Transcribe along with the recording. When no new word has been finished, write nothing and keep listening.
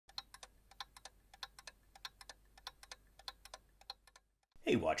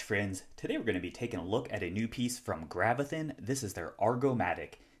Hey watch friends, today we're going to be taking a look at a new piece from Gravithin. This is their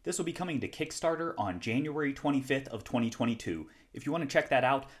ArgoMatic. This will be coming to Kickstarter on January 25th of 2022. If you want to check that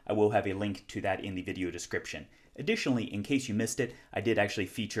out, I will have a link to that in the video description. Additionally, in case you missed it, I did actually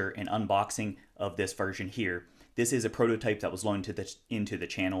feature an unboxing of this version here. This is a prototype that was loaned into the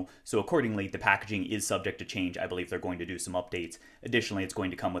channel, so accordingly the packaging is subject to change. I believe they're going to do some updates. Additionally, it's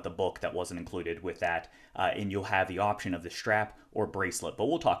going to come with a book that wasn't included with that, and you'll have the option of the strap or bracelet, but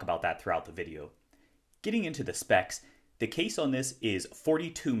we'll talk about that throughout the video. Getting into the specs, the case on this is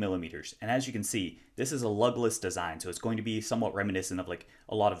 42 millimeters, and as you can see, this is a lugless design, so it's going to be somewhat reminiscent of like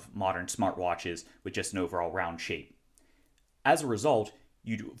a lot of modern smartwatches with just an overall round shape. As a result,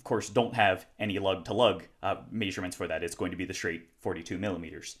 you, of course, don't have any lug-to-lug measurements for that. It's going to be the straight 42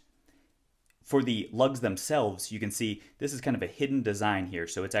 millimeters. For the lugs themselves, you can see this is kind of a hidden design here,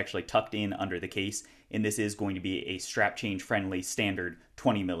 so it's actually tucked in under the case, and this is going to be a strap change friendly standard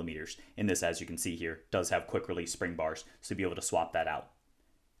 20 millimeters. And this, as you can see here, does have quick release spring bars, so you'll be able to swap that out.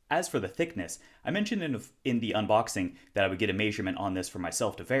 As for the thickness, I mentioned in the unboxing that I would get a measurement on this for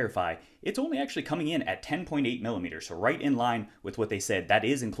myself to verify. It's only actually coming in at 10.8 millimeters, so right in line with what they said. That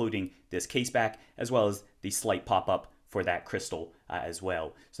is including this case back, as well as the slight pop-up for that crystal as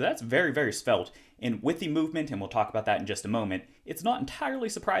well. So that's very, very svelte. And with the movement, and we'll talk about that in just a moment, it's not entirely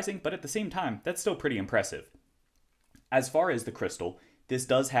surprising, but at the same time, that's still pretty impressive. As far as the crystal, this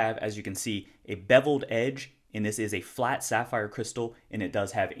does have, as you can see, a beveled edge, and this is a flat sapphire crystal, and it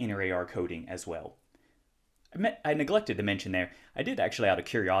does have inner AR coating as well. I neglected to mention there, I did actually, out of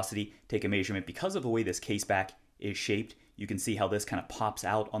curiosity, take a measurement because of the way this case back is shaped. You can see how this kind of pops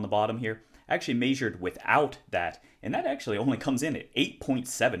out on the bottom here. I actually measured without that, and that actually only comes in at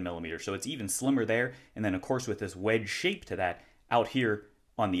 8.7 millimeters, so it's even slimmer there. And then, of course, with this wedge shape to that, out here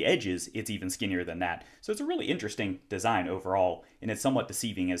on the edges, it's even skinnier than that. So it's a really interesting design overall, and it's somewhat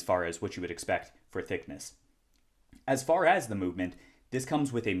deceiving as far as what you would expect for thickness. As far as the movement, this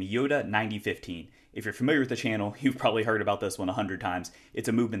comes with a Miyota 9015. If you're familiar with the channel, you've probably heard about this one 100 times. It's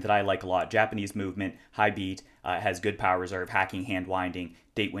a movement that I like a lot. Japanese movement, high beat, has good power reserve, hacking, hand winding,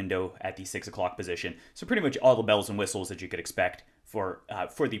 date window at the 6 o'clock position. So pretty much all the bells and whistles that you could expect for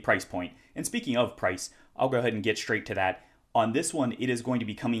the price point. And speaking of price, I'll go ahead and get straight to that. On this one, it is going to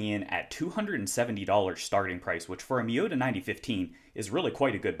be coming in at $270 starting price, which for a Miyota 9015 is really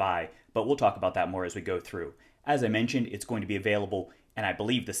quite a good buy, but we'll talk about that more as we go through. As I mentioned, it's going to be available, and I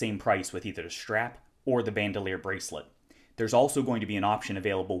believe the same price with either the strap or the bandolier bracelet. There's also going to be an option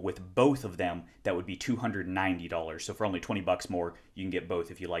available with both of them that would be $290. So for only 20 bucks more, you can get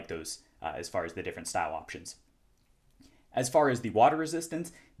both if you like those as far as the different style options. As far as the water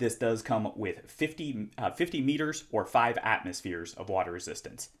resistance, this does come with 50 meters or 5 atmospheres of water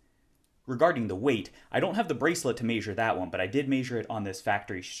resistance. Regarding the weight, I don't have the bracelet to measure that one, but I did measure it on this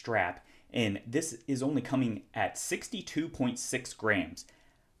factory strap, and this is only coming at 62.6 grams.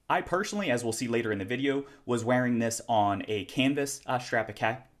 I personally, as we'll see later in the video, was wearing this on a canvas strap,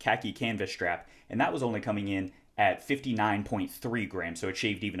 a khaki canvas strap, and that was only coming in at 59.3 grams, so it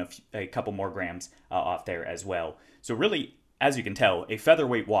shaved even a couple more grams off there as well. So really, as you can tell, a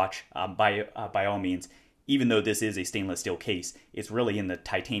featherweight watch by all means. Even though this is a stainless steel case, it's really in the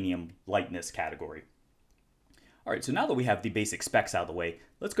titanium lightness category. Alright, so now that we have the basic specs out of the way,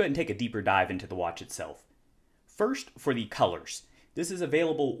 let's go ahead and take a deeper dive into the watch itself. First, for the colors. This is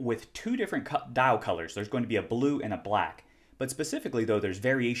available with 2 different dial colors. There's going to be a blue and a black, but specifically though, there's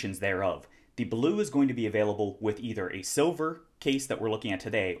variations thereof. The blue is going to be available with either a silver case that we're looking at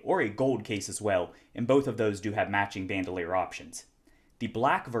today or a gold case as well, and both of those do have matching bandolier options. The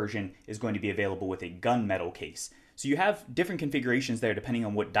black version is going to be available with a gunmetal case. So you have different configurations there depending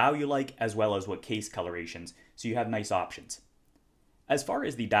on what dial you like as well as what case colorations, so you have nice options. As far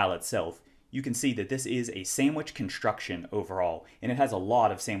as the dial itself, you can see that this is a sandwich construction overall, and it has a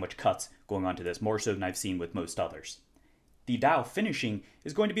lot of sandwich cuts going onto this, more so than I've seen with most others. The dial finishing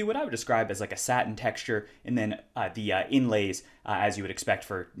is going to be what I would describe as like a satin texture, and then the inlays, as you would expect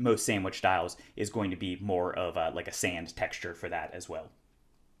for most sandwich dials, is going to be more of like a sand texture for that as well.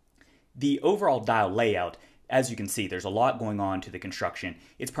 The overall dial layout, as you can see, there's a lot going on to the construction.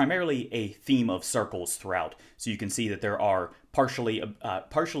 It's primarily a theme of circles throughout, so you can see that there are partially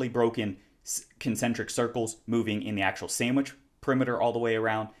broken concentric circles moving in the actual sandwich perimeter all the way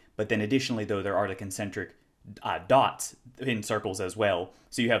around, but then additionally though, there are the concentric dots in circles as well.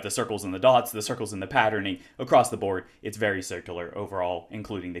 So you have the circles and the dots, the circles and the patterning across the board. It's very circular overall,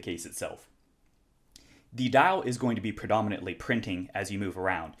 including the case itself. The dial is going to be predominantly printing as you move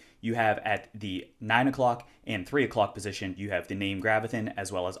around. You have at the 9 o'clock and 3 o'clock position, you have the name Gravithin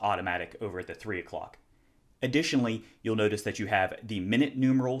as well as automatic over at the 3 o'clock. Additionally, you'll notice that you have the minute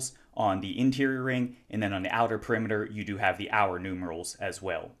numerals on the interior ring, and then on the outer perimeter, you do have the hour numerals as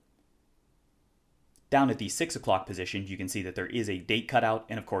well. Down at the 6 o'clock position, you can see that there is a date cutout,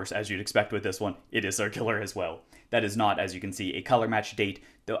 and of course, as you'd expect with this one, it is circular as well. That is not, as you can see, a color matched date,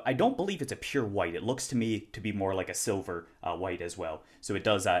 though I don't believe it's a pure white. It looks to me to be more like a silver white as well. So it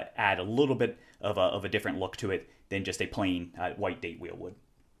does add a little bit of a different look to it than just a plain white date wheel would.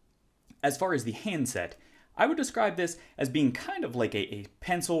 As far as the handset, I would describe this as being kind of like a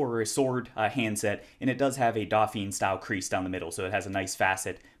pencil or a sword handset, and it does have a Dauphine style crease down the middle, so it has a nice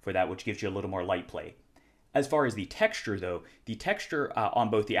facet for that, which gives you a little more light play. As far as the texture though, the texture on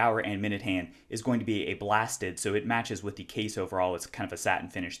both the hour and minute hand is going to be a blasted, so it matches with the case overall. It's kind of a satin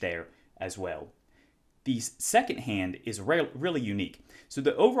finish there as well. The second hand is really unique. So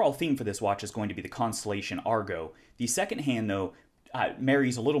the overall theme for this watch is going to be the Constellation Argo. The second hand though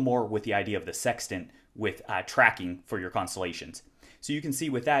marries a little more with the idea of the sextant with tracking for your constellations. So you can see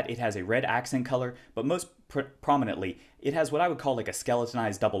with that, it has a red accent color, but most prominently, it has what I would call like a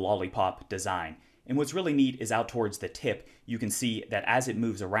skeletonized double lollipop design. And what's really neat is out towards the tip, you can see that as it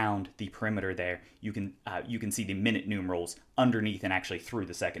moves around the perimeter there, you can see the minute numerals underneath and actually through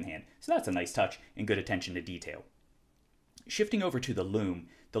the second hand. So that's a nice touch and good attention to detail. Shifting over to the loom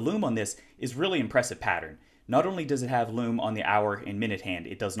on this is really impressive pattern. Not only does it have loom on the hour and minute hand,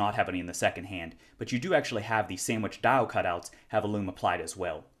 it does not have any in the second hand, but you do actually have the sandwich dial cutouts have a loom applied as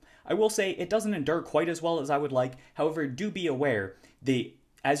well. I will say it doesn't endure quite as well as I would like, however, do be aware,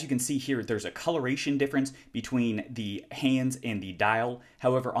 as you can see here, there's a coloration difference between the hands and the dial.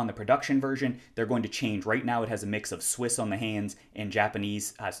 However, on the production version, they're going to change. Right now, it has a mix of Swiss on the hands and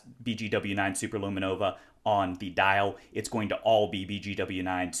Japanese BGW9 Superluminova on the dial. It's going to all be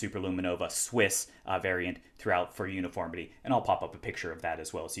BGW9 Superluminova Swiss variant throughout for uniformity. And I'll pop up a picture of that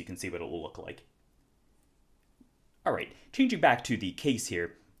as well so you can see what it will look like. All right, changing back to the case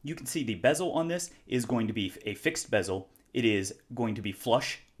here, you can see the bezel on this is going to be a fixed bezel. It is going to be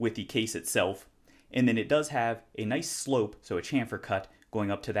flush with the case itself, and then it does have a nice slope, so a chamfer cut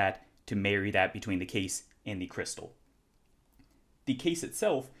going up to that to marry that between the case and the crystal. The case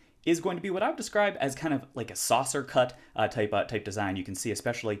itself is going to be what I would describe as kind of like a saucer cut type design. You can see,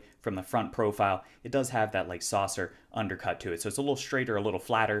 especially from the front profile, it does have that like saucer undercut to it. So it's a little straighter, a little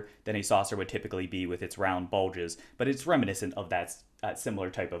flatter than a saucer would typically be with its round bulges, but it's reminiscent of that similar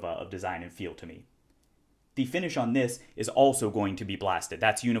type of design and feel to me. The finish on this is also going to be blasted.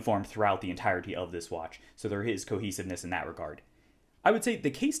 That's uniform throughout the entirety of this watch, so there is cohesiveness in that regard. I would say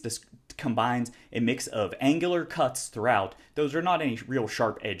the case combines a mix of angular cuts throughout. Those are not any real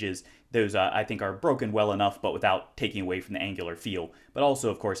sharp edges. Those, I think, are broken well enough, but without taking away from the angular feel. But also,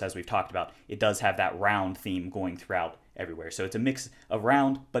 of course, as we've talked about, it does have that round theme going throughout everywhere. So it's a mix of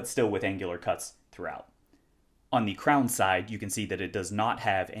round, but still with angular cuts throughout. On the crown side, you can see that it does not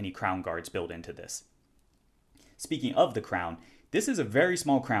have any crown guards built into this. Speaking of the crown, this is a very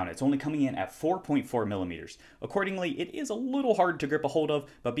small crown. It's only coming in at 4.4 millimeters. Accordingly, it is a little hard to grip a hold of,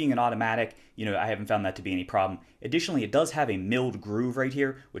 but being an automatic, I haven't found that to be any problem. Additionally, it does have a milled groove right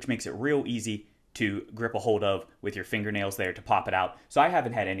here, which makes it real easy to grip a hold of with your fingernails there to pop it out. So I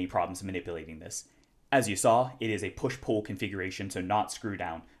haven't had any problems manipulating this. As you saw, it is a push-pull configuration, so not screw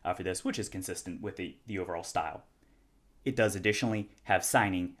down for this, which is consistent with the overall style. It does additionally have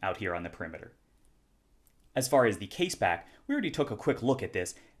signing out here on the perimeter. As far as the case back, we already took a quick look at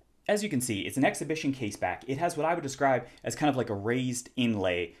this. As you can see, it's an exhibition case back. It has what I would describe as kind of like a raised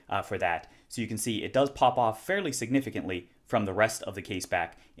inlay for that. So you can see it does pop off fairly significantly from the rest of the case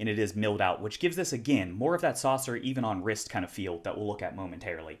back, and it is milled out, which gives this, again, more of that saucer, even on wrist kind of feel that we'll look at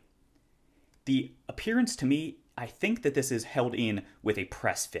momentarily. The appearance to me, I think that this is held in with a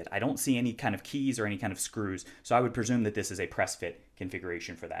press fit. I don't see any kind of keys or any kind of screws, so I would presume that this is a press fit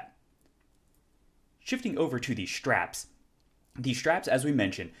configuration for that. Shifting over to the straps, as we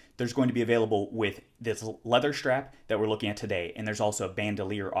mentioned, there's going to be available with this leather strap that we're looking at today, and there's also a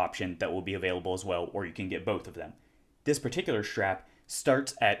bandolier option that will be available as well, or you can get both of them. This particular strap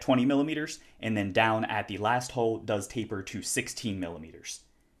starts at 20 millimeters, and then down at the last hole does taper to 16 millimeters.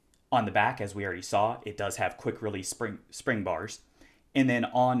 On the back, as we already saw, it does have quick release spring bars, and then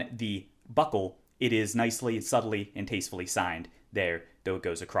on the buckle, it is nicely, subtly, and tastefully signed there, though it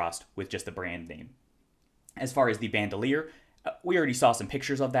goes across with just the brand name. As far as the bandolier, we already saw some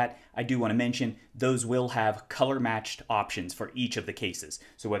pictures of that. I do want to mention those will have color-matched options for each of the cases.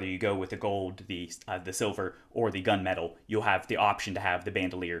 So whether you go with the gold, the silver, or the gunmetal, you'll have the option to have the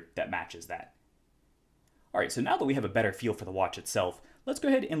bandolier that matches that. All right, so now that we have a better feel for the watch itself, let's go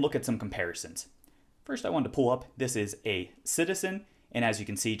ahead and look at some comparisons. First, I wanted to pull up, this is a Citizen, And as you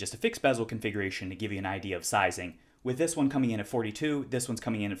can see, just a fixed bezel configuration to give you an idea of sizing. With this one coming in at 42, this one's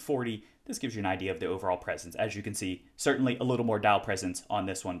coming in at 40, this gives you an idea of the overall presence. As you can see, certainly a little more dial presence on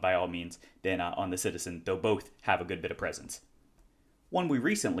this one by all means than on the Citizen, though both have a good bit of presence. One we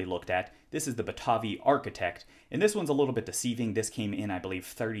recently looked at, this is the Batavi Architect, and this one's a little bit deceiving. This came in, I believe,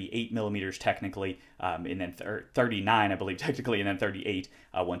 38 millimeters technically, and then 39, I believe, technically, and then 38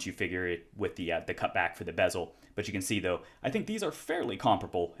 once you figure it with the cutback for the bezel. But you can see, though, I think these are fairly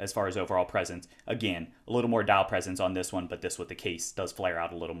comparable as far as overall presence. Again, a little more dial presence on this one, but this with the case does flare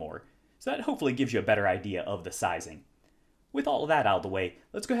out a little more. So that hopefully gives you a better idea of the sizing. With all of that out of the way,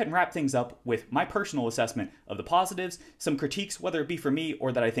 let's go ahead and wrap things up with my personal assessment of the positives, some critiques, whether it be for me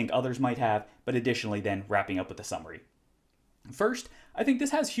or that I think others might have, but additionally then wrapping up with a summary. First, I think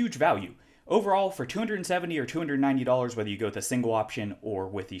this has huge value. Overall, for $270 or $290, whether you go with a single option or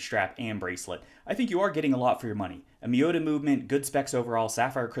with the strap and bracelet, I think you are getting a lot for your money. A Miyota movement, good specs overall,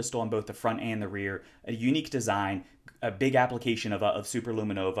 sapphire crystal on both the front and the rear, a unique design, a big application of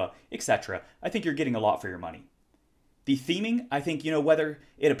superluminova, etc. I think you're getting a lot for your money. The theming, I think, whether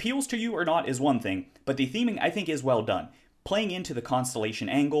it appeals to you or not is one thing, but the theming, I think, is well done. Playing into the constellation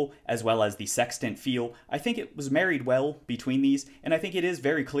angle, as well as the sextant feel, I think it was married well between these, and I think it is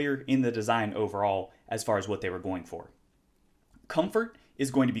very clear in the design overall as far as what they were going for. Comfort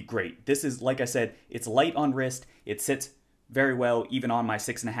is going to be great. This is, like I said, it's light on wrist, it sits very well even on my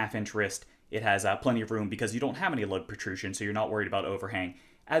 6.5-inch wrist. It has plenty of room because you don't have any lug protrusion, so you're not worried about overhang.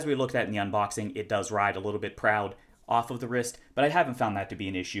 As we looked at in the unboxing, it does ride a little bit proud off of the wrist, but I haven't found that to be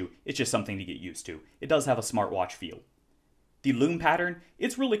an issue. It's just something to get used to. It does have a smartwatch feel. The loom pattern,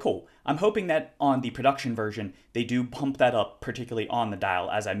 it's really cool. I'm hoping that on the production version, they do pump that up, particularly on the dial,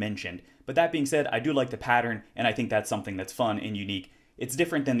 as I mentioned. But that being said, I do like the pattern, and I think that's something that's fun and unique. It's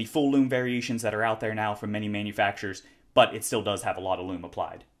different than the full loom variations that are out there now from many manufacturers, but it still does have a lot of loom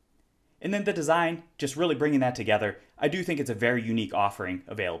applied. And then the design, just really bringing that together, I do think it's a very unique offering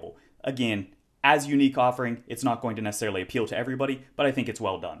available. Again, as unique offering, it's not going to necessarily appeal to everybody, but I think it's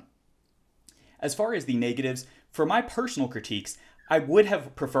well done. As far as the negatives, for my personal critiques, I would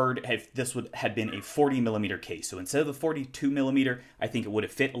have preferred if this had been a 40mm case. So instead of the 42mm, I think it would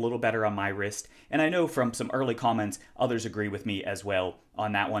have fit a little better on my wrist. And I know from some early comments, others agree with me as well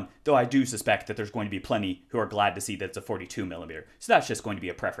on that one, though I do suspect that there's going to be plenty who are glad to see that it's a 42mm. So that's just going to be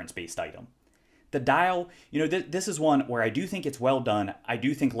a preference-based item. The dial, this is one where I do think it's well done. I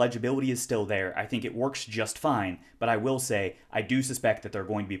do think legibility is still there. I think it works just fine, but I will say I do suspect that there are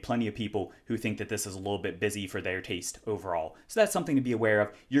going to be plenty of people who think that this is a little bit busy for their taste overall. So that's something to be aware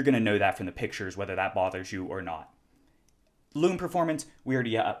of. You're going to know that from the pictures, whether that bothers you or not. Loom performance, we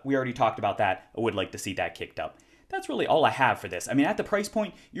already talked about that. I would like to see that kicked up. That's really all I have for this. I mean, at the price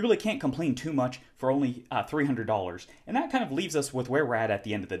point, you really can't complain too much for only $300, and that kind of leaves us with where we're at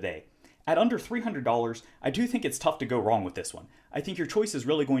the end of the day. At under $300, I do think it's tough to go wrong with this one. I think your choice is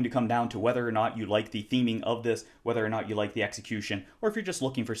really going to come down to whether or not you like the theming of this, whether or not you like the execution, or if you're just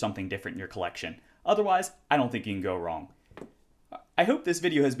looking for something different in your collection. Otherwise, I don't think you can go wrong. I hope this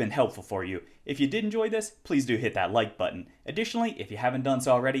video has been helpful for you. If you did enjoy this, please do hit that like button. Additionally, if you haven't done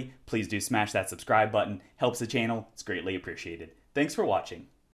so already, please do smash that subscribe button. Helps the channel. It's greatly appreciated. Thanks for watching.